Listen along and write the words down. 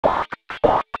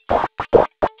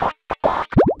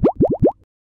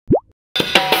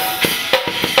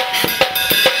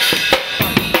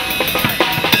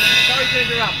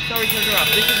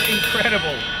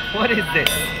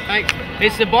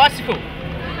It's the bicycle.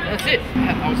 That's it.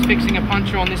 I was fixing a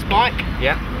puncture on this bike.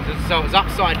 Yeah. So it was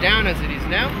upside down as it is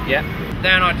now. Yeah.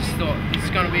 Then I just thought, this is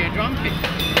going to be a drum kit.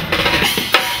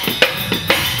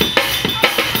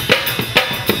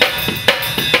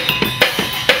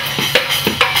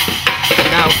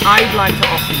 Now, I'd like to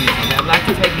offer you something. I'd like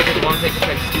to take you to the Puncture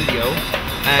Kit studio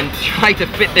and try to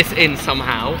fit this in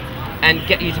somehow and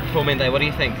get you to perform in there. What do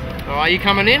you think? Alright, you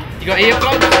coming in? You got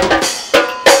earplugs?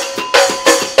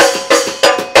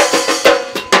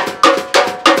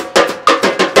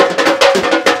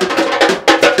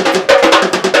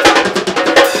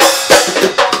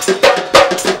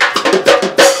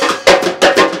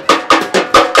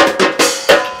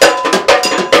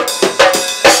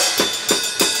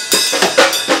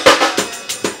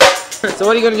 So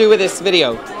what are you going to do with this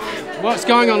video? Well, it's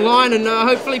going online and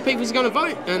hopefully people's going to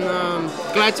vote, and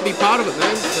glad to be part of it,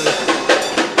 man. So